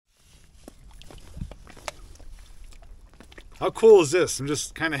How cool is this? I'm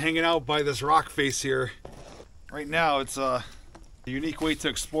just kind of hanging out by this rock face here. Right now, it's a unique way to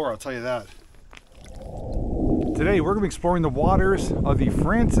explore, I'll tell you that. Today, we're going to be exploring the waters of the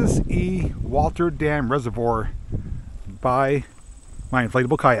Francis E. Walter Dam Reservoir by my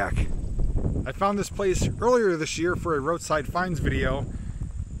inflatable kayak. I found this place earlier this year for a roadside finds video,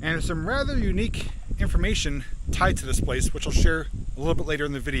 and there's some rather unique information tied to this place, which I'll share a little bit later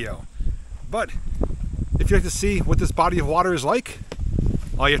in the video. But if you'd like to see what this body of water is like,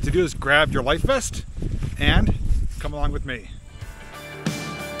 all you have to do is grab your life vest and come along with me.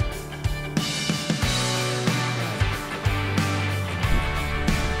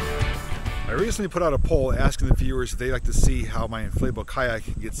 I recently put out a poll asking the viewers if they'd like to see how my inflatable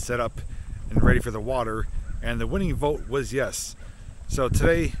kayak gets set up and ready for the water, and the winning vote was yes. So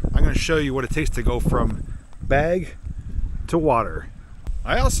today I'm going to show you what it takes to go from bag to water.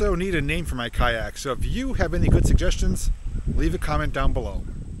 I also need a name for my kayak, so if you have any good suggestions, leave a comment down below.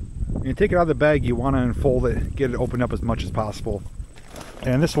 When you take it out of the bag, you want to unfold it, get it opened up as much as possible.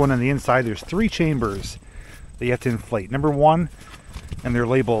 And this one on the inside, there's 3 chambers that you have to inflate. Number 1, and they're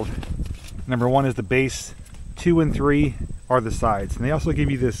labeled, number 1 is the base, 2 and 3 are the sides. And they also give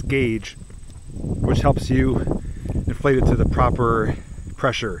you this gauge, which helps you inflate it to the proper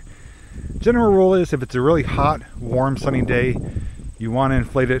pressure. General rule is if it's a really hot, warm, sunny day, you want to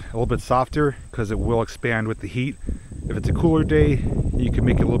inflate it a little bit softer because it will expand with the heat. If it's a cooler day, you can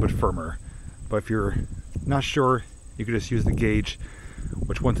make it a little bit firmer. But if you're not sure, you can just use the gauge,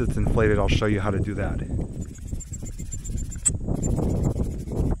 which once it's inflated, I'll show you how to do that.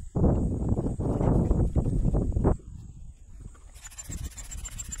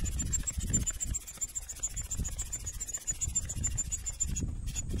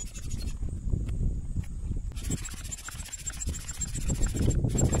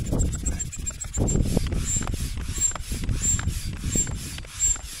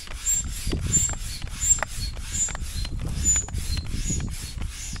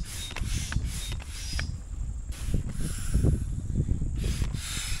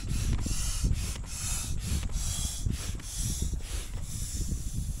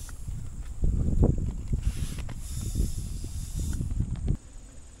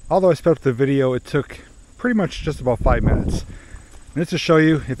 Although I sped up the video, it took pretty much just about 5 minutes. And this to show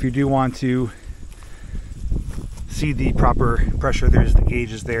you, if you do want to see the proper pressure, there's the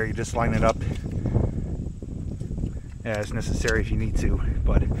gauges there. You just line it up as necessary if you need to.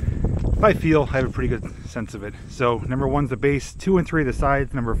 But I feel I have a pretty good sense of it. So number 1's the base, 2 and 3 are the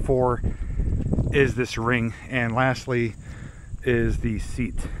sides, number 4 is this ring, and lastly is the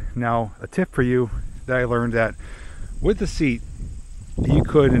seat. Now, a tip for you that I learned, that with the seat, you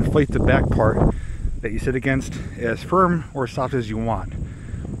could inflate the back part that you sit against as firm or soft as you want.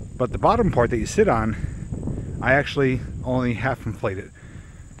 But the bottom part that you sit on, I actually only half inflate it.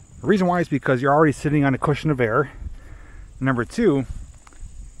 The reason why is because you're already sitting on a cushion of air. Number 2,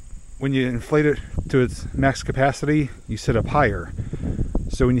 when you inflate it to its max capacity, you sit up higher.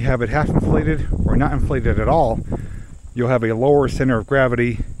 So when you have it half inflated or not inflated at all, you'll have a lower center of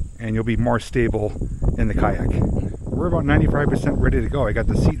gravity and you'll be more stable in the kayak. We're about 95% ready to go. I got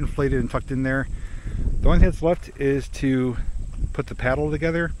the seat inflated and tucked in there. The only thing that's left is to put the paddle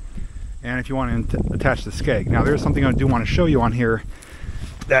together, and if you want to attach the skeg. Now there's something I do want to show you on here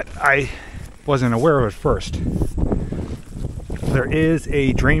that I wasn't aware of at first. There is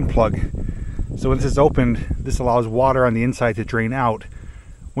a drain plug. So when this is opened, this allows water on the inside to drain out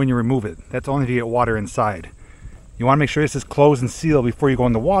when you remove it. That's only if you get water inside. You want to make sure this is closed and sealed before you go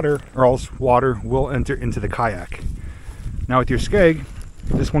in the water, or else water will enter into the kayak. Now with your skeg,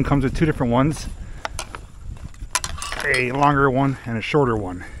 this one comes with 2 different ones, a longer one and a shorter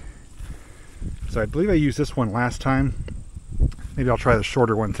one. So I believe I used this one last time. Maybe I'll try the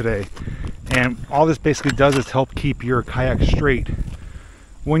shorter one today. And all this basically does is help keep your kayak straight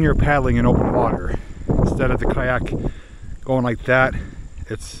when you're paddling in open water. Instead of the kayak going like that,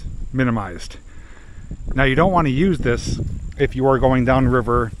 it's minimized. Now you don't want to use this if you are going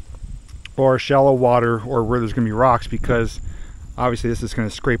downriver or shallow water or where there's going to be rocks, because obviously this is going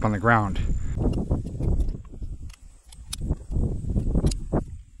to scrape on the ground.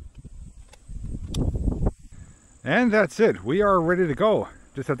 And that's it. We are ready to go.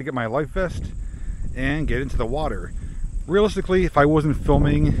 Just have to get my life vest and get into the water. Realistically, if I wasn't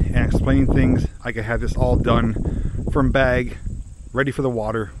filming and explaining things, I could have this all done from bag, ready for the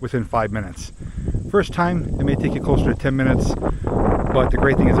water within 5 minutes. First time, it may take you closer to 10 minutes, but the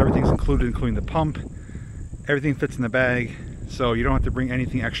great thing is everything's included, including the pump. Everything fits in the bag, so you don't have to bring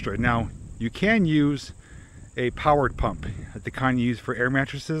anything extra. Now, you can use a powered pump, the kind you use for air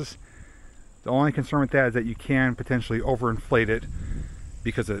mattresses, The only concern with that is that you can potentially overinflate it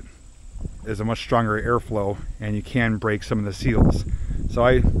because it is a much stronger airflow and you can break some of the seals. So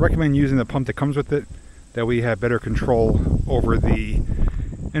I recommend using the pump that comes with it. That way you have better control over the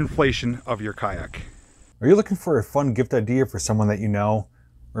inflation of your kayak. Are you looking for a fun gift idea for someone that you know?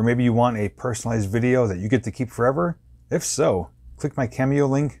 Or maybe you want a personalized video that you get to keep forever? If so, click my Cameo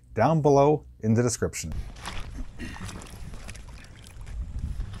link down below in the description.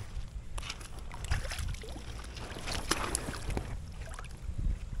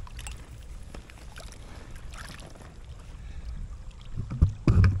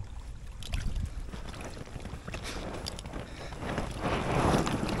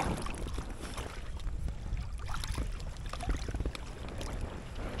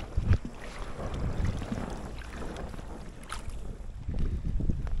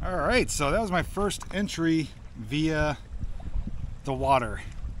 Alright, so that was my first entry via the water.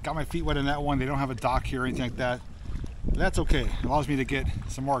 Got my feet wet in that one. They don't have a dock here or anything like that. But that's okay. It allows me to get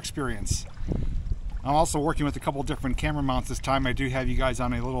some more experience. I'm also working with a couple different camera mounts this time. I do have you guys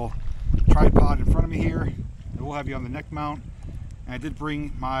on a little tripod in front of me here. I will have you on the neck mount. And I did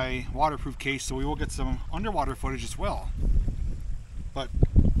bring my waterproof case, so we will get some underwater footage as well. But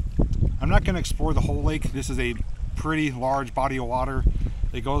I'm not going to explore the whole lake. This is a pretty large body of water.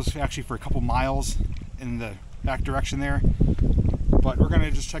 It goes actually for a couple miles in the back direction there. But we're going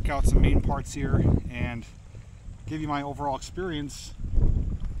to just check out some main parts here and give you my overall experience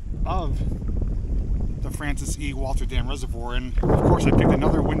of the Francis E. Walter Dam Reservoir. And of course I picked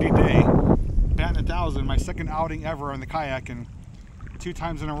another windy day, batting 1,000, my second outing ever on the kayak, and 2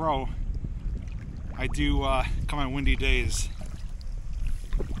 times in a row I do come on windy days.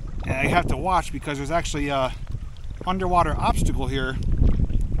 And I have to watch because there's actually a underwater obstacle here,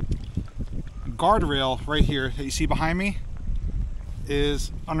 guardrail right here that you see behind me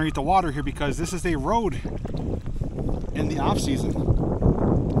is underneath the water here because this is a road in the off season.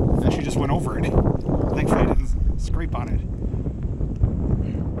 Actually just went over it. Thankfully I didn't scrape on it.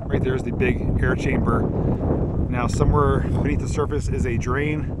 Right there is the big air chamber. Now somewhere beneath the surface is a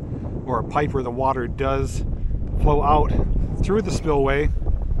drain or a pipe where the water does flow out through the spillway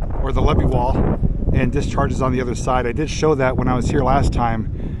or the levee wall and discharges on the other side. I did show that when I was here last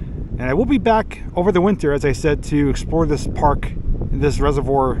time. And I will be back over the winter, as I said, to explore this park, this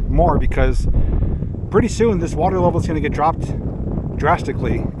reservoir more, because pretty soon this water level is going to get dropped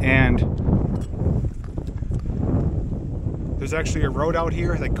drastically. And there's actually a road out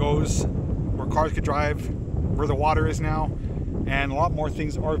here that goes where cars could drive, where the water is now. And a lot more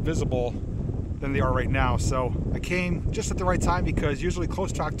things are visible than they are right now. So I came just at the right time because usually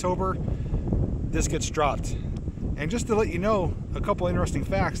close to October, this gets dropped. And just to let you know a couple interesting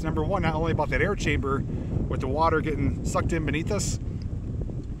facts. Number one, not only about that air chamber with the water getting sucked in beneath us,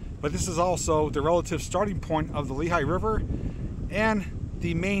 but this is also the relative starting point of the Lehigh River and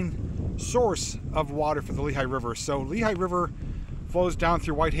the main source of water for the Lehigh River. So Lehigh River flows down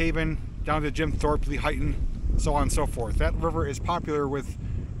through Whitehaven, down to Jim Thorpe, Lehighton, so on and so forth. That river is popular with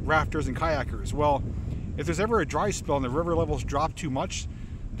rafters and kayakers. Well, if there's ever a dry spell and the river levels drop too much,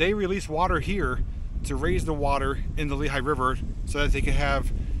 they release water here to raise the water in the Lehigh River so that they can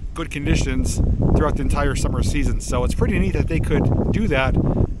have good conditions throughout the entire summer season. So it's pretty neat that they could do that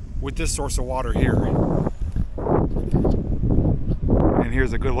with this source of water here. And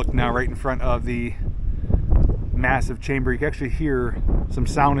here's a good look now right in front of the massive chamber. You can actually hear some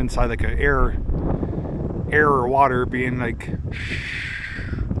sound inside, like an air or water being like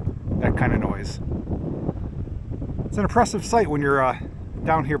that kind of noise. It's an impressive sight when you're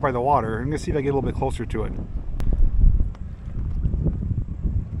down here by the water. I'm gonna see if I get a little bit closer to it.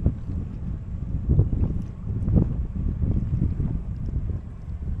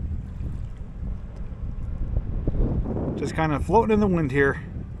 Just kind of floating in the wind here.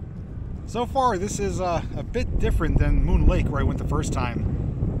 So far this is a bit different than Moon Lake where I went the first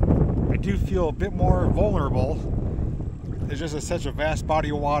time. I do feel a bit more vulnerable. There's just such a vast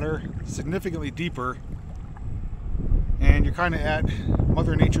body of water, significantly deeper, and you're kind of at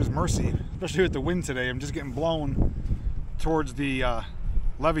Mother Nature's mercy, especially with the wind today. I'm just getting blown towards the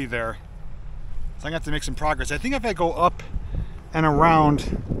levee there. So I'm gonna have to make some progress. I think if I go up and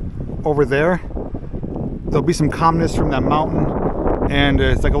around over there, there'll be some calmness from that mountain, and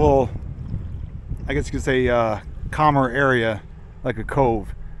it's like a little, I guess you could say, calmer area, like a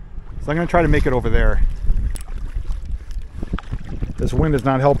cove. So I'm gonna try to make it over there. This wind is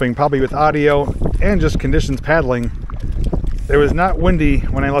not helping, probably with audio and just conditions paddling. It was not windy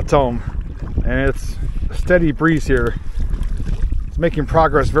when I left home, and it's a steady breeze here. It's making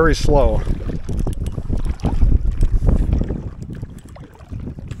progress very slow.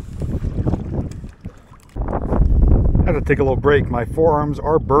 I had to take a little break. My forearms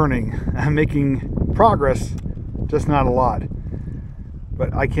are burning. I'm making progress, just not a lot.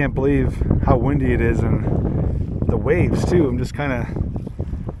 But I can't believe how windy it is, and the waves too. I'm just kind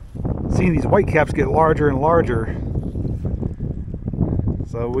of seeing these white caps get larger and larger.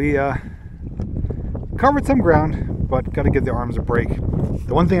 So we covered some ground, but got to give the arms a break.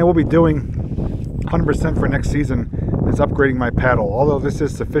 The one thing I will be doing 100% for next season is upgrading my paddle. Although this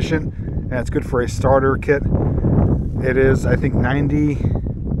is sufficient and it's good for a starter kit, it is, I think, 90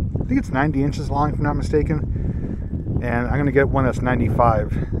 inches long, if I'm not mistaken. And I'm going to get one that's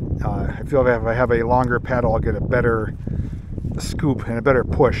 95. I feel if I have a longer paddle, I'll get a better scoop and a better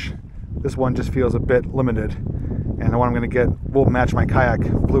push. This one just feels a bit limited. And the one I'm going to get will match my kayak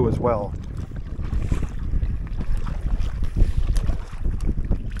blue as well.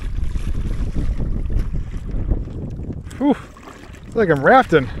 Whew, it's like I'm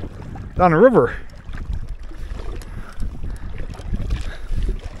rafting down a river.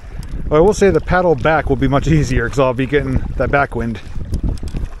 Well, I will say the paddle back will be much easier because I'll be getting that backwind.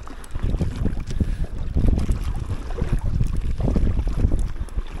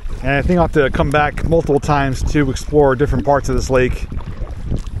 And I think I'll have to come back multiple times to explore different parts of this lake.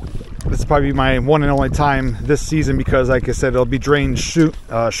 This is probably my one and only time this season because, like I said, it'll be drained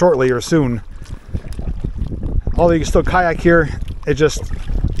shortly or soon. Although you can still kayak here,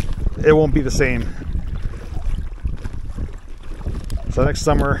 it won't be the same. So next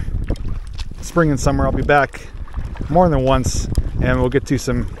summer, spring and summer, I'll be back more than once, and we'll get to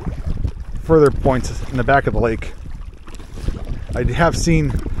some further points in the back of the lake. I have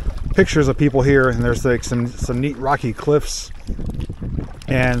seen pictures of people here, and there's like some neat rocky cliffs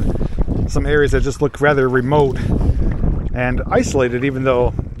and some areas that just look rather remote and isolated, even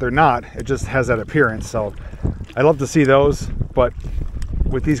though they're not. It just has that appearance. So I'd love to see those, but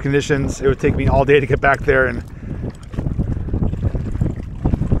with these conditions, it would take me all day to get back there, and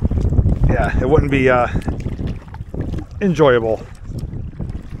yeah, it wouldn't be enjoyable.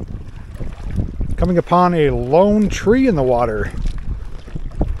 Coming upon a lone tree in the water.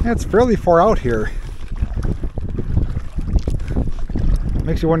 It's fairly far out here.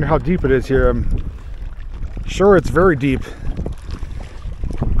 Makes you wonder how deep it is here. I'm sure it's very deep.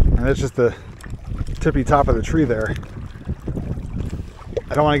 And that's just the tippy top of the tree there.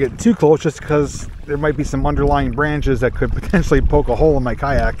 I don't want to get too close just because there might be some underlying branches that could potentially poke a hole in my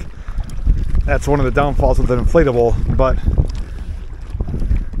kayak. That's one of the downfalls of the inflatable, but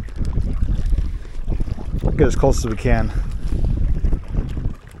we'll get as close as we can.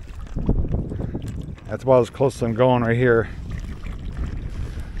 That's about as close as I'm going right here.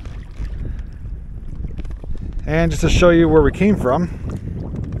 And just to show you where we came from,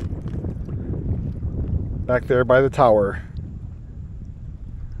 back there by the tower.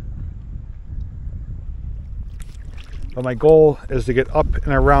 But my goal is to get up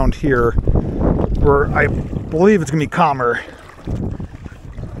and around here where I believe it's gonna be calmer.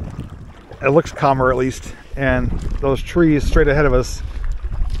 It looks calmer at least, and those trees straight ahead of us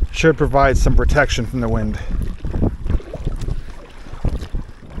should provide some protection from the wind.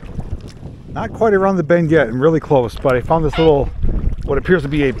 Not quite around the bend yet, I'm really close, but I found this little, what appears to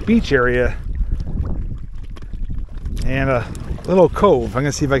be a beach area and a little cove. I'm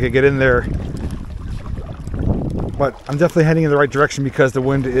gonna see if I can get in there, but I'm definitely heading in the right direction because the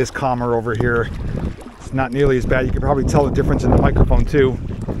wind is calmer over here. It's not nearly as bad. You can probably tell the difference in the microphone too.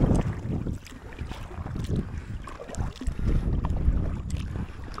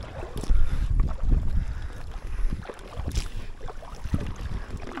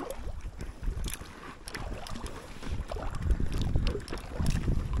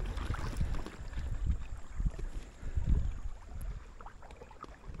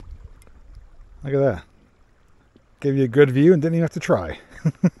 Look at that. Gave you a good view and didn't even have to try.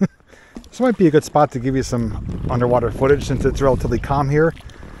 This might be a good spot to give you some underwater footage since it's relatively calm here.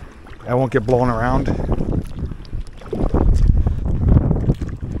 I won't get blown around.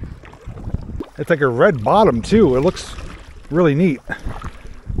 It's like a red bottom too. It looks really neat.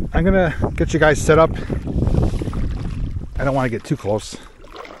 I'm gonna get you guys set up. I don't want to get too close,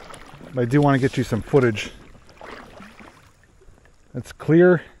 but I do want to get you some footage. It's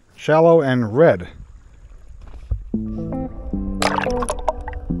clear, shallow, and red.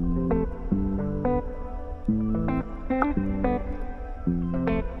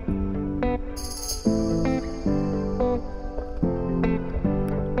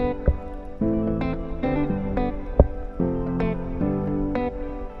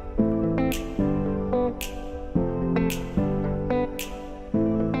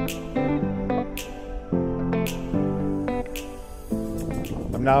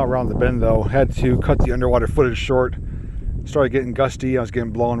 I'm now around the bend though. Had to cut the underwater footage short started getting gusty. I was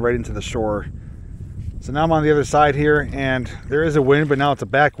getting blown right into the shore. So now I'm on the other side here, and there is a wind, but now it's a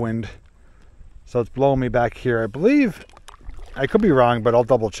backwind. So it's blowing me back here. I believe, I could be wrong, but I'll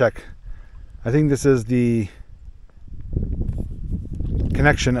double check. I think this is the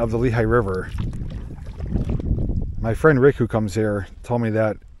connection of the Lehigh River. My friend Rick, who comes here, told me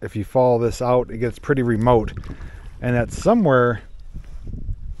that if you follow this out, it gets pretty remote. And that somewhere,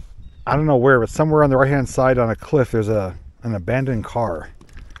 I don't know where, but somewhere on the right-hand side on a cliff, there's an abandoned car.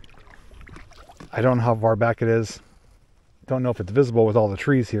 I don't know how far back it is. Don't know if it's visible with all the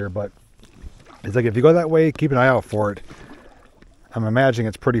trees here, but it's like if you go that way, keep an eye out for it. I'm imagining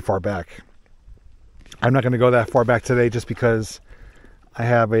it's pretty far back. I'm not going to go that far back today just because I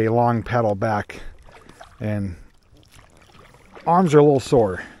have a long paddle back and arms are a little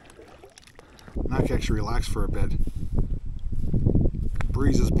sore. Now I can actually relax for a bit.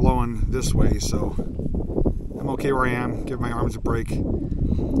 Breeze is blowing this way, so I'm okay where I am. Give my arms a break.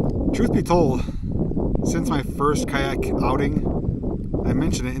 Truth be told, since my first kayak outing, I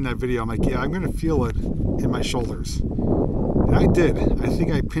mentioned it in that video. I'm like, yeah, I'm gonna feel it in my shoulders. And I did. I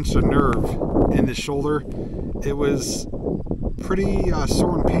think I pinched a nerve in the shoulder. It was pretty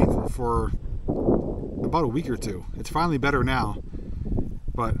sore and painful for about a week or two. It's finally better now,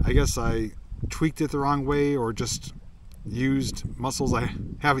 but I guess I tweaked it the wrong way or just used muscles I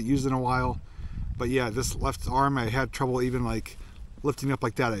haven't used in a while. But yeah, this left arm, I had trouble even like lifting up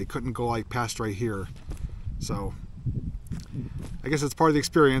like that. I couldn't go like past right here. So I guess it's part of the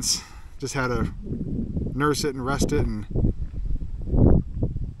experience. Just had to nurse it and rest it and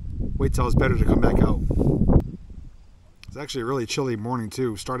wait till it's better to come back out. It's actually a really chilly morning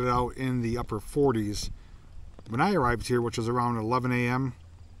too. Started out in the upper 40s. When I arrived here, which was around 11 a.m.,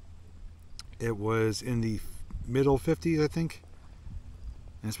 it was in the middle 50s, I think.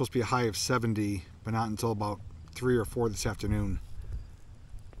 And it's supposed to be a high of 70, but not until about 3 or 4 this afternoon.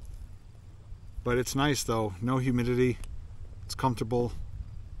 But it's nice though, no humidity. It's comfortable.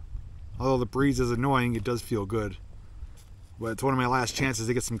 Although the breeze is annoying, it does feel good. But it's one of my last chances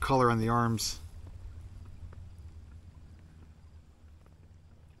to get some color on the arms.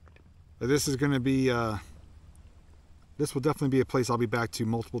 But this is going to be, this will definitely be a place I'll be back to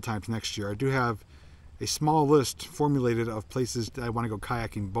multiple times next year. I do have a small list formulated of places that I want to go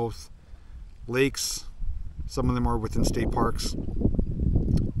kayaking, both lakes, some of them are within state parks,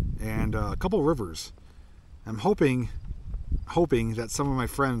 and a couple rivers. I'm hoping that some of my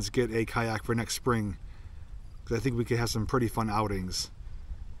friends get a kayak for next spring, because I think we could have some pretty fun outings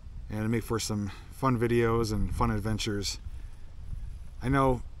and make for some fun videos and fun adventures. I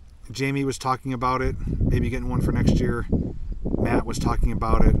know Jamie was talking about it, maybe getting one for next year. Matt was talking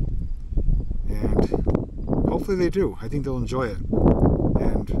about it, and hopefully they do. I think they'll enjoy it,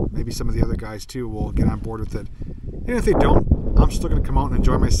 and maybe some of the other guys too will get on board with it. And if they don't, I'm still going to come out and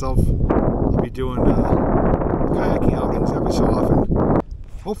enjoy myself. I'll be doing kayaking outings every so often.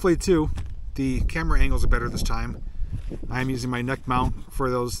 Hopefully too, the camera angles are better this time. I'm using my neck mount for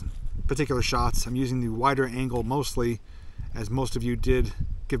those particular shots. I'm using the wider angle mostly, as most of you did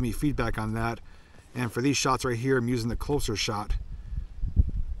give me feedback on that. And for these shots right here, I'm using the closer shot.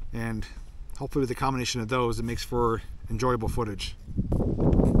 And hopefully with the combination of those, it makes for enjoyable footage.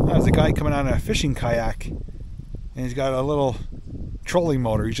 There's a guy coming on a fishing kayak, and he's got a little trolling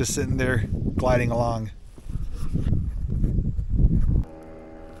motor. He's just sitting there gliding along.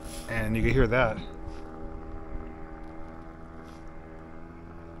 And you can hear that.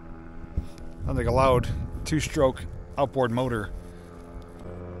 Sounds like a loud 2-stroke outboard motor.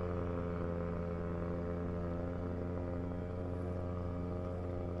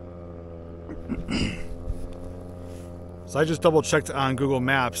 So I just double checked on Google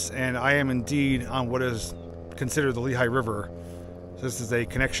Maps, and I am indeed on what is considered the Lehigh River. So this is a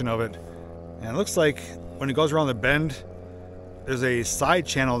connection of it. And it looks like when it goes around the bend, there's a side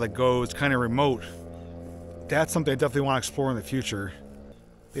channel that goes kind of remote. That's something I definitely want to explore in the future.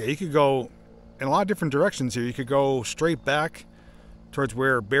 Yeah, you could go in a lot of different directions here. You could go straight back towards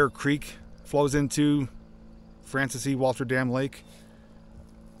where Bear Creek flows into Francis E. Walter Dam Lake.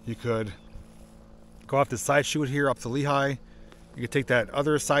 You could go off the side chute here up to Lehigh. You could take that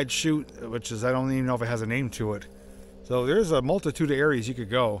other side chute, which is, I don't even know if it has a name to it. So there's a multitude of areas you could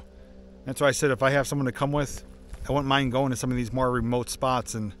go. That's why I said if I have someone to come with, I wouldn't mind going to some of these more remote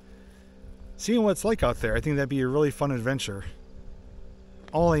spots and seeing what it's like out there. I think that'd be a really fun adventure.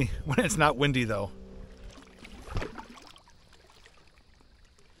 Only when it's not windy though.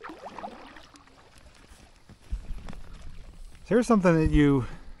 Here's something that you...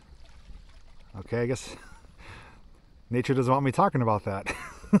 Okay, I guess nature doesn't want me talking about that.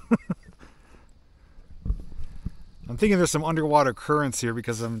 I'm thinking there's some underwater currents here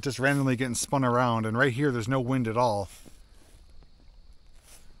because I'm just randomly getting spun around, and right here there's no wind at all.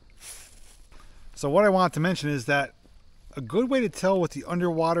 So what I want to mention is that a good way to tell what the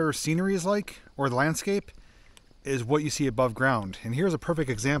underwater scenery is like, or the landscape, is what you see above ground. And here's a perfect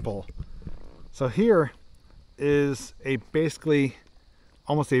example. So here is basically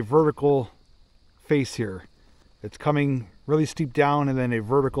almost a vertical face here. It's coming really steep down and then a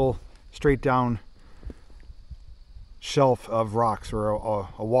vertical straight down shelf of rocks, or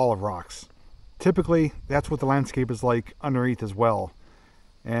a wall of rocks. Typically that's what the landscape is like underneath as well.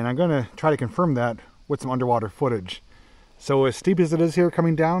 And I'm going to try to confirm that with some underwater footage. So as steep as it is here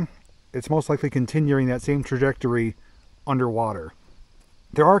coming down, it's most likely continuing that same trajectory underwater.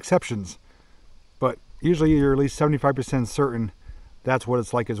 There are exceptions, but usually you're at least 75% certain that's what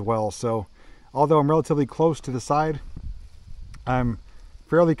it's like as well. So although I'm relatively close to the side, I'm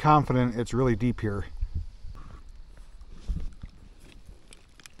fairly confident it's really deep here.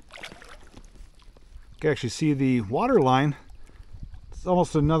 You can actually see the water line. It's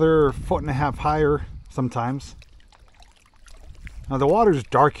almost another 1.5 feet higher sometimes. Now the water's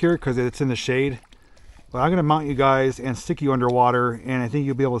dark here because it's in the shade, but I'm going to mount you guys and stick you underwater, and I think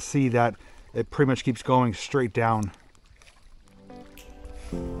you'll be able to see that it pretty much keeps going straight down.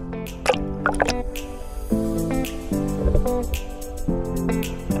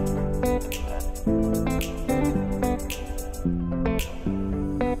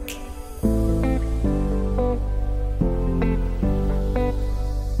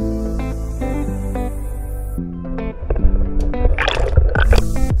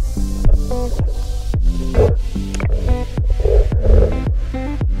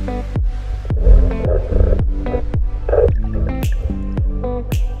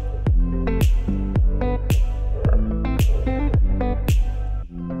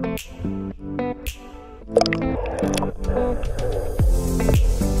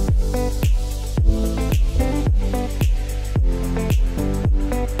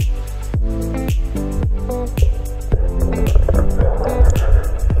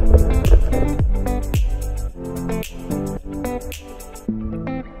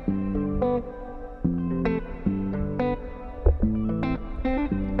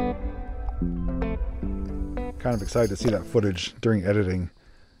 Kind of excited to see that footage during editing.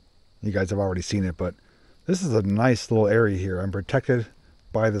 You guys have already seen it, but this is a nice little area here. I'm protected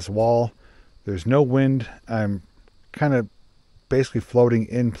by this wall. There's no wind. I'm kind of basically floating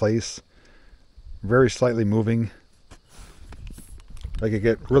in place, very slightly moving. I could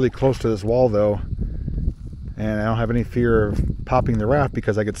get really close to this wall though, and I don't have any fear of popping the raft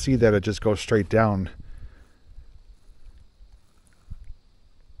because I could see that it just goes straight down.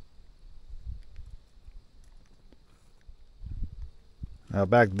 Now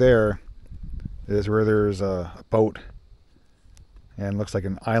back there is where there's a boat, and looks like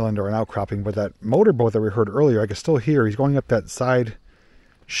an island or an outcropping, but that motorboat that we heard earlier, I can still hear. He's going up that side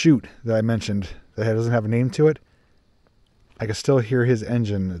chute that I mentioned that doesn't have a name to it. I can still hear his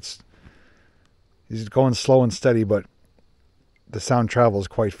engine. He's going slow and steady, but the sound travels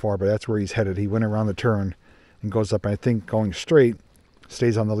quite far, but that's where he's headed. He went around the turn and goes up, and I think going straight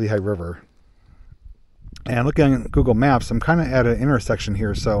stays on the Lehigh River. And looking at Google Maps, I'm kind of at an intersection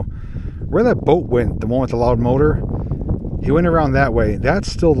here. So where that boat went, the one with the loud motor, he went around that way.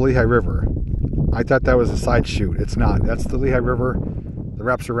 That's still the Lehigh River. I thought that was a side chute. It's not. That's the Lehigh River that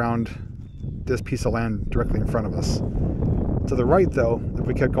wraps around this piece of land directly in front of us. To the right, though, if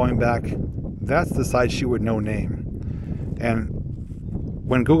we kept going back, that's the side chute with no name. And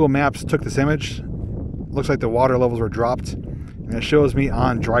when Google Maps took this image, looks like the water levels were dropped, and it shows me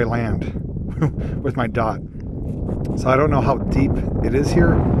on dry land with my dot. So I don't know how deep it is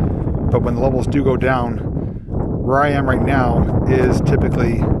here, but when the levels do go down, where I am right now is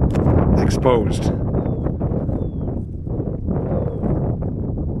typically exposed.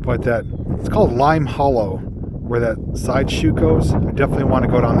 But it's called Lime Hollow, where that side chute goes. I definitely want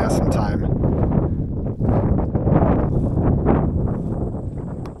to go down that sometime.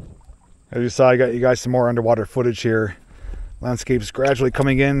 As you saw, I got you guys some more underwater footage here. Landscape's gradually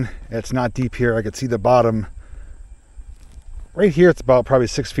coming in. It's not deep here. I could see the bottom. Right here it's about probably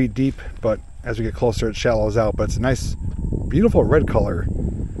 6 feet deep, but as we get closer it shallows out. But it's a nice, beautiful red color.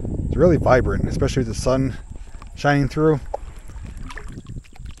 It's really vibrant, especially with the sun shining through.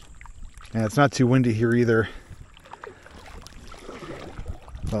 And it's not too windy here either.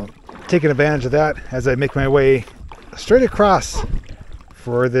 So taking advantage of that as I make my way straight across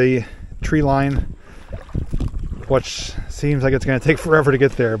for the tree line, which seems like it's going to take forever to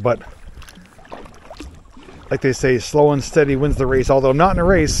get there, but like they say, slow and steady wins the race, although not in a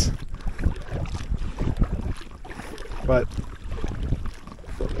race. but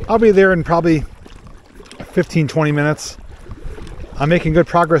I'll be there in probably 15-20 minutes. I'm making good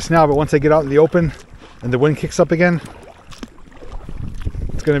progress now, but once I get out in the open and the wind kicks up again,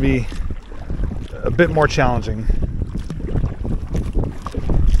 it's going to be a bit more challenging.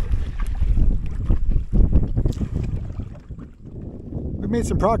 We've made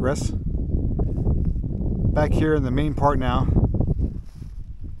some progress back here in the main part now.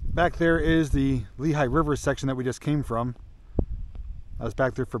 Back there is the Lehigh River section that we just came from. I was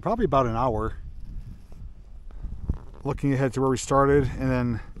back there for probably about an hour, looking ahead to where we started, and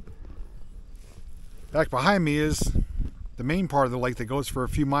then back behind me is the main part of the lake that goes for a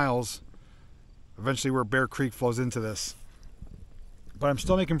few miles, eventually where Bear Creek flows into this. But I'm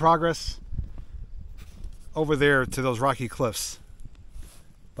still making progress over there to those rocky cliffs.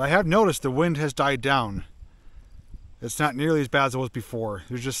 But I have noticed the wind has died down. It's not nearly as bad as it was before.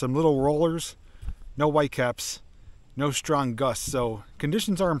 There's just some little rollers, no whitecaps, no strong gusts, so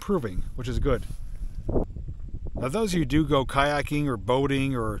conditions are improving, which is good. Now, those of you who do go kayaking or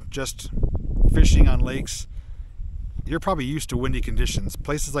boating or just fishing on lakes, you're probably used to windy conditions.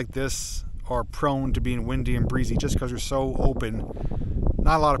 Places like this are prone to being windy and breezy just because they're so open,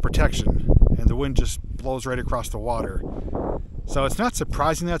 not a lot of protection, and the wind just blows right across the water. So it's not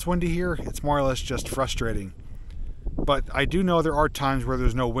surprising that it's windy here, it's more or less just frustrating. But I do know there are times where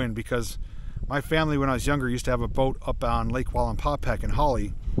there's no wind, because my family, when I was younger, used to have a boat up on Lake Wallenpaupack in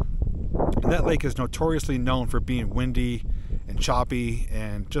Holly. And that lake is notoriously known for being windy and choppy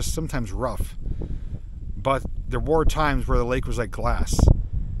and just sometimes rough. But there were times where the lake was like glass.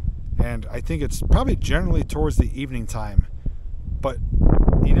 And I think it's probably generally towards the evening time. But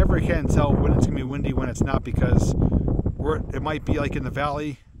you never can tell when it's going to be windy, when it's not, because it might be like in the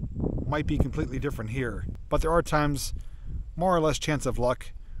valley, might be completely different here. But there are times, more or less chance of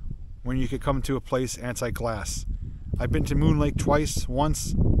luck, when you could come to a place and it's like glass. I've been to Moon Lake twice.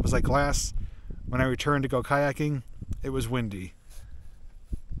 Once was like glass. When I returned to go kayaking, it was windy.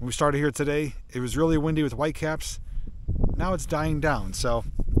 When we started here today, it was really windy with whitecaps. Now it's dying down. So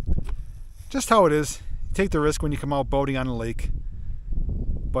just how it is. You take the risk when you come out boating on a lake.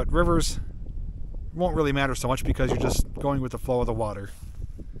 But rivers won't really matter so much because you're just going with the flow of the water.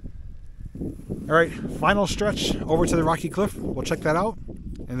 Alright, final stretch over to the rocky cliff. We'll check that out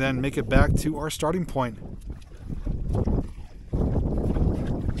and then make it back to our starting point.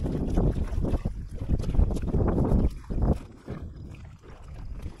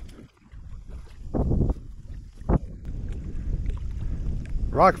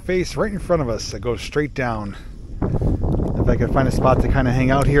 Rock face right in front of us that goes straight down. If I can find a spot to kind of hang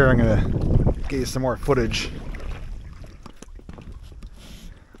out here, I'm going to get you some more footage.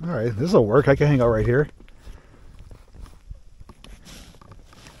 Alright, this will work. I can hang out right here.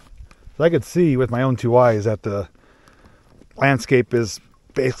 So I could see with my own two eyes that the landscape is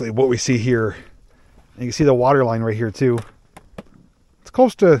basically what we see here. And you can see the water line right here too. It's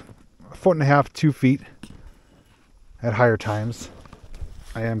close to 1.5 feet, 2 feet at higher times.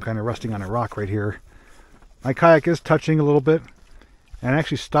 I am kind of resting on a rock right here. My kayak is touching a little bit, and I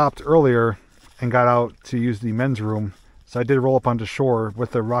actually stopped earlier and got out to use the men's room. So I did roll up onto shore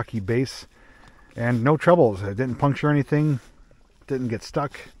with a rocky base, and no troubles. It didn't puncture anything, didn't get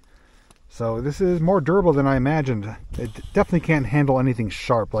stuck. So this is more durable than I imagined. It definitely can't handle anything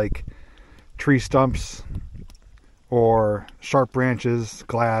sharp like tree stumps or sharp branches,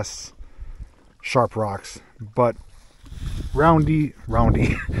 glass, sharp rocks. But rounder,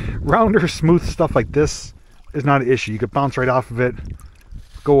 smooth stuff like this is not an issue. You could bounce right off of it,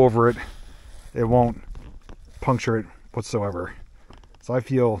 go over it. It won't puncture it whatsoever. So I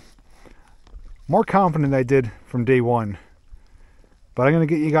feel more confident than I did from day one. But I'm going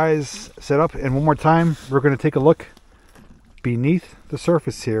to get you guys set up, and one more time we're going to take a look beneath the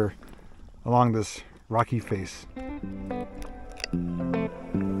surface here along this rocky face.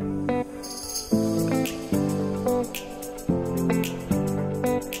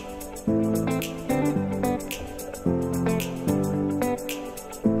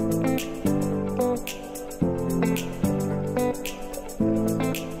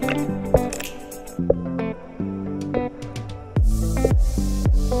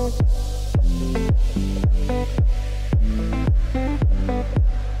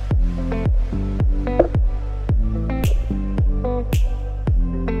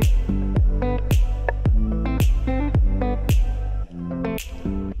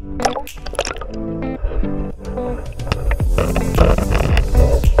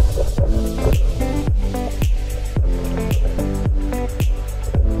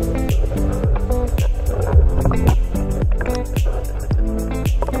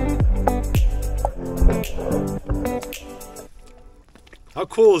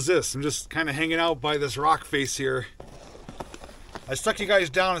 cool is this? I'm just kind of hanging out by this rock face here. I stuck you guys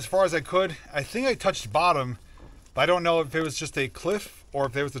down as far as I could. I think I touched bottom, but I don't know if it was just a cliff or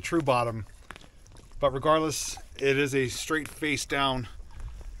if there was the true bottom. But regardless, it is a straight face down.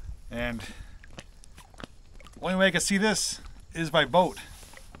 And the only way I can see this is by boat.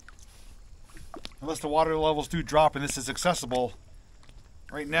 Unless the water levels do drop and this is accessible.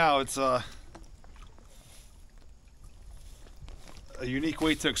 Right now it's a unique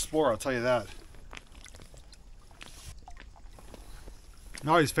way to explore, I'll tell you that. I'm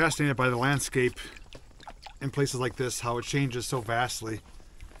always fascinated by the landscape in places like this, how it changes so vastly.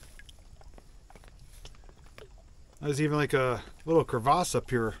 There's even like a little crevasse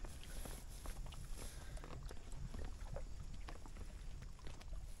up here.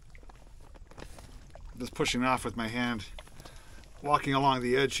 Just pushing off with my hand, walking along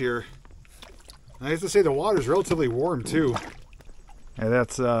the edge here. And I have to say the water's relatively warm too. And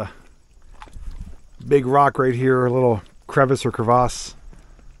that's a big rock right here, a little crevice or crevasse.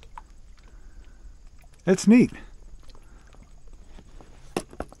 It's neat.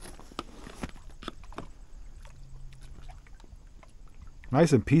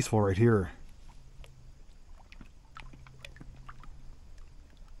 Nice and peaceful right here.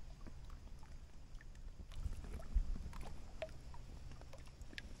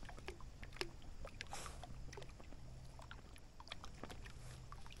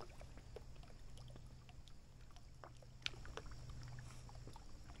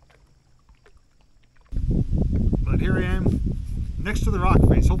 But here I am next to the rock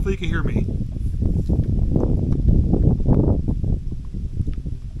face. Hopefully you can hear me.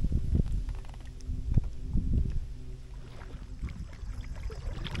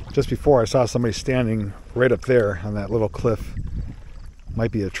 Just before I saw somebody standing right up there on that little cliff.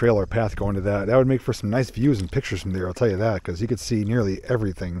 Might be a trail or path going to that. That would make for some nice views and pictures from there, I'll tell you that, because you could see nearly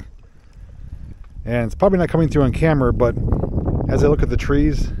everything. And it's probably not coming through on camera, but as I look at the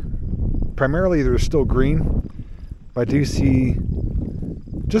trees, primarily they're still green, but I do see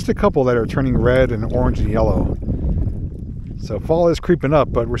just a couple that are turning red and orange and yellow. So fall is creeping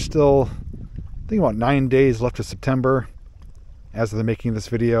up, but we're still, I think, about 9 days left of September as of the making of this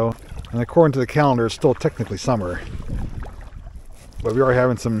video. And according to the calendar, it's still technically summer. But we are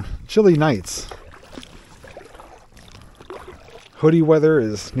having some chilly nights. Hoodie weather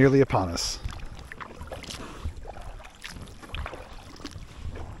is nearly upon us.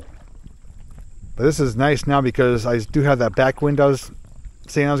 But this is nice now because I do have that back wind I was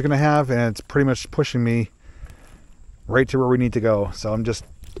saying I was going to have, and it's pretty much pushing me right to where we need to go. So I'm just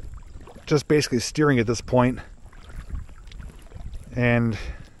basically steering at this point and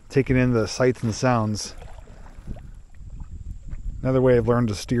taking in the sights and sounds. Another way I've learned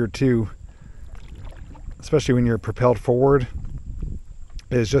to steer too, especially when you're propelled forward,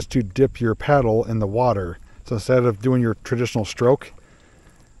 is just to dip your paddle in the water. So instead of doing your traditional stroke,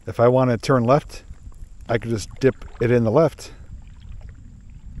 if I want to turn left, I could just dip it in the left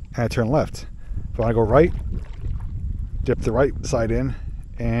and I turn left. If I want to go right, dip the right side in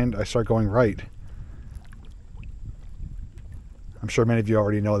and I start going right. I'm sure many of you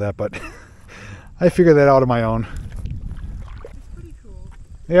already know that, but I figured that out on my own. Pretty cool.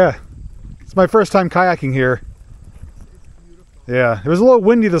 Yeah, it's my first time kayaking here. Yeah, it was a little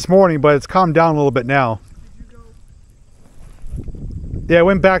windy this morning, but it's calmed down a little bit now. Did you go? Yeah, I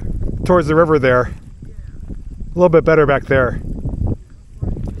went back towards the river there. Yeah. A little bit better back there.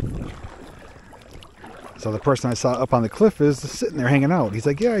 So the person I saw up on the cliff is sitting there hanging out. He's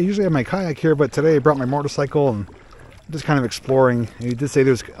like, yeah, I usually have my kayak here, but today I brought my motorcycle and I'm just kind of exploring. And he did say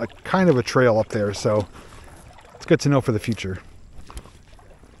there's a kind of a trail up there, so it's good to know for the future.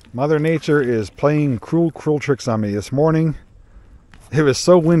 Mother Nature is playing cruel tricks on me. This morning, it was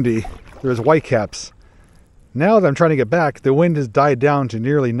so windy, there was whitecaps. Now that I'm trying to get back, the wind has died down to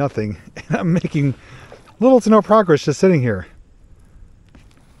nearly nothing, and I'm making little to no progress just sitting here.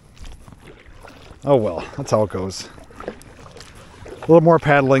 Oh well, that's how it goes. A little more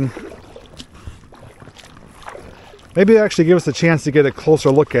paddling. Maybe it actually give us a chance to get a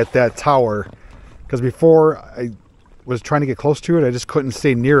closer look at that tower, because before I was trying to get close to it, I just couldn't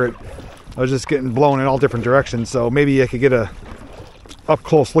stay near it. I was just getting blown in all different directions, so maybe I could get a up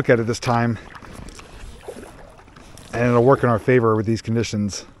close look at it this time, and it'll work in our favor with these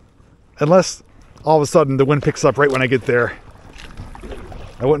conditions. Unless all of a sudden the wind picks up right when I get there.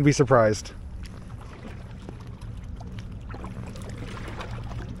 I wouldn't be surprised.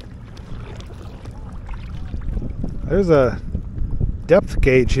 There's a depth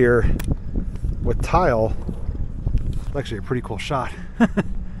gauge here with tile. It's actually a pretty cool shot.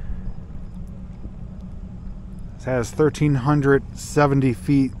 It has 1,370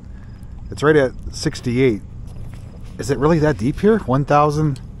 feet. It's right at 68. Is it really that deep here?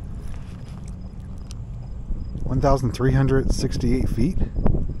 1,368 feet?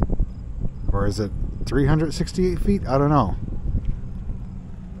 Or is it 368 feet? I don't know.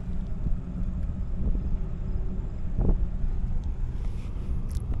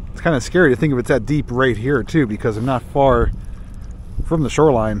 It's kind of scary to think of it's that deep right here too, because I'm not far from the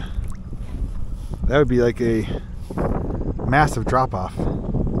shoreline. That would be like a massive drop off.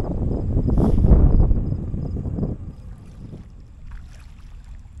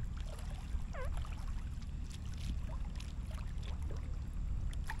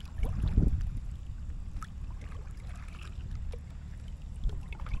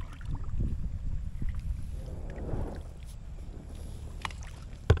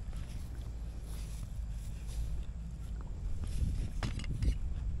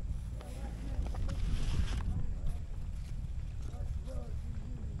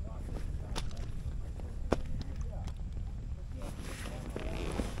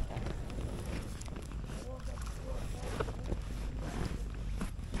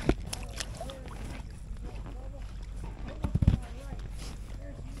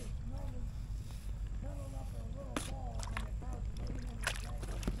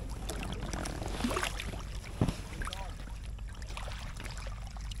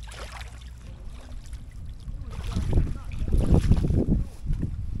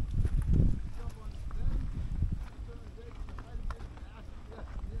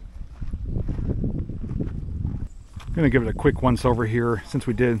 I'm gonna give it a quick once over here. Since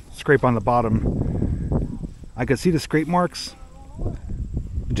we did scrape on the bottom, I could see the scrape marks,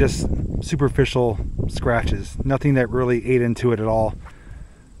 just superficial scratches, nothing that really ate into it at all.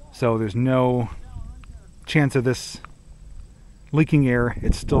 So there's no chance of this leaking air.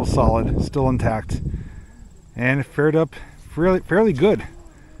 It's still solid, still intact, and it fared up fairly good.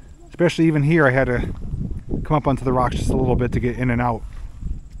 Especially even here, I had to come up onto the rocks just a little bit to get in and out.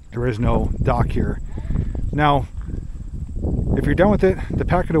 There is no dock here. Now, if you're done with it, to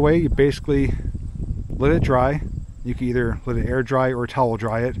pack it away, you basically let it dry. You can either let it air dry or towel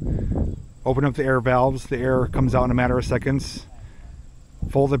dry it. Open up the air valves, the air comes out in a matter of seconds.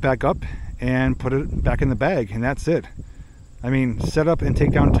 Fold it back up and put it back in the bag, and that's it. I mean, setup and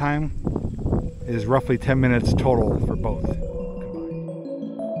takedown time is roughly 10 minutes total for both.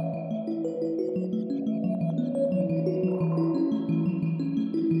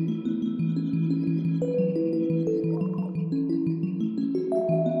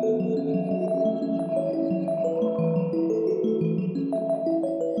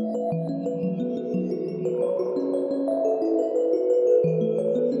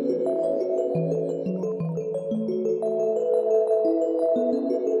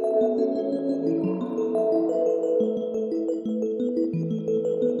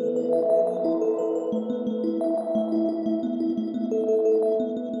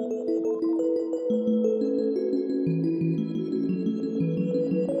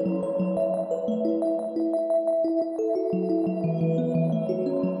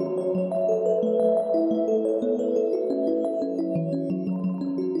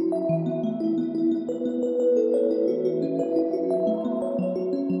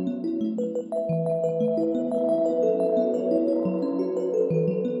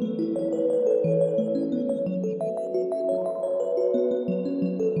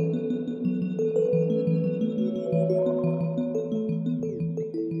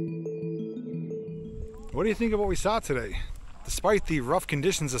 What do you think of what we saw today? Despite the rough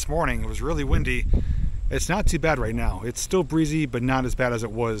conditions this morning, it was really windy. It's not too bad right now. It's still breezy, but not as bad as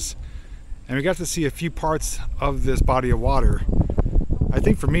it was. And we got to see a few parts of this body of water. I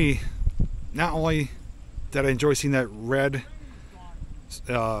think for me, not only did I enjoy seeing that red,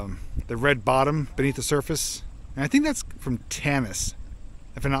 the red bottom beneath the surface, and I think that's from Tanis,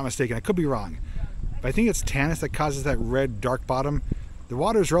 if I'm not mistaken. I could be wrong, but I think it's Tanis that causes that red dark bottom. The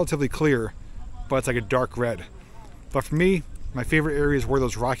water is relatively clear, but it's like a dark red. But for me, my favorite areas were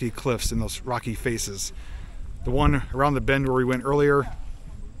those rocky cliffs and those rocky faces. The one around the bend where we went earlier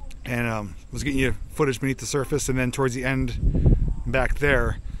and was getting you footage beneath the surface, and then towards the end back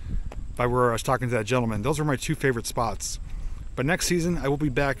there by where I was talking to that gentleman. Those were my two favorite spots. But next season I will be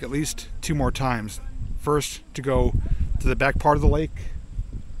back at least 2 more times. First, to go to the back part of the lake,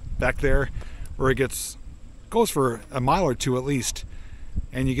 back there where it goes for a mile or 2 at least,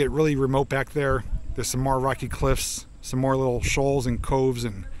 and you get really remote back there. There's some more rocky cliffs, some more little shoals and coves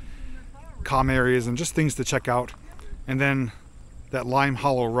and calm areas and just things to check out. And then that Lime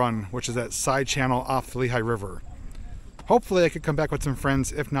Hollow Run, which is that side channel off the Lehigh River. Hopefully I could come back with some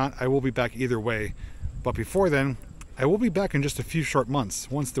friends. If not, I will be back either way. But before then, I will be back in just a few short months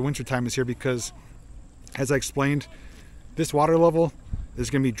once the winter time is here, because as I explained, this water level is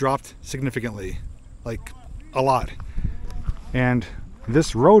going to be dropped significantly, like a lot. And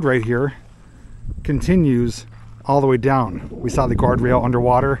this road right here continues all the way down. We saw the guardrail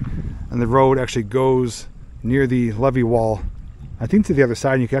underwater, and the road actually goes near the levee wall, I think, to the other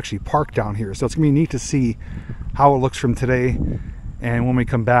side, and you can actually park down here. So it's gonna be neat to see how it looks from today, and when we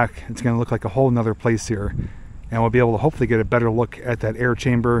come back it's gonna look like a whole nother place here, and we'll be able to hopefully get a better look at that air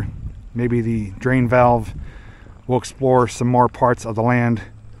chamber, maybe the drain valve. We'll explore some more parts of the land,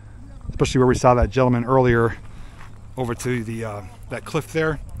 especially where we saw that gentleman earlier over to the that cliff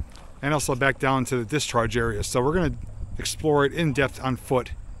there, and also back down to the discharge area. So we're going to explore it in depth on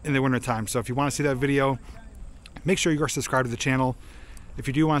foot in the winter time. So if you want to see that video, make sure you are subscribed to the channel. If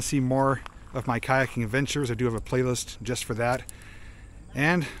you do want to see more of my kayaking adventures, I do have a playlist just for that.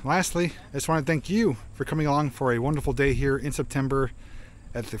 And lastly, I just want to thank you for coming along for a wonderful day here in September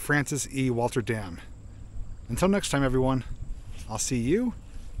at the Francis E. Walter Dam. Until next time, everyone, I'll see you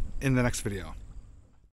in the next video.